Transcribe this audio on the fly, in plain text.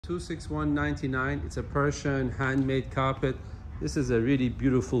$261.99. It's a Persian handmade carpet. This is a really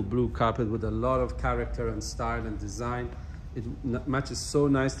beautiful blue carpet with a lot of character and style and design. It matches so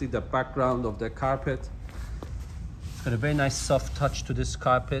nicely the background of the carpet. It's got a very nice soft touch to this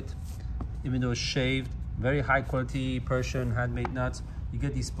carpet, even though it's shaved. Very high quality Persian handmade nuts. You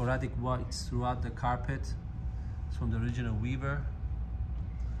get these sporadic whites throughout the carpet. It's from the original weaver.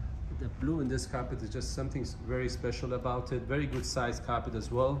 The blue in this carpet is just something very special about it. Very good size carpet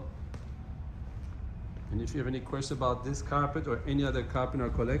as well. And if you have any questions about this carpet or any other carpet in our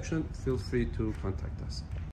collection, feel free to contact us.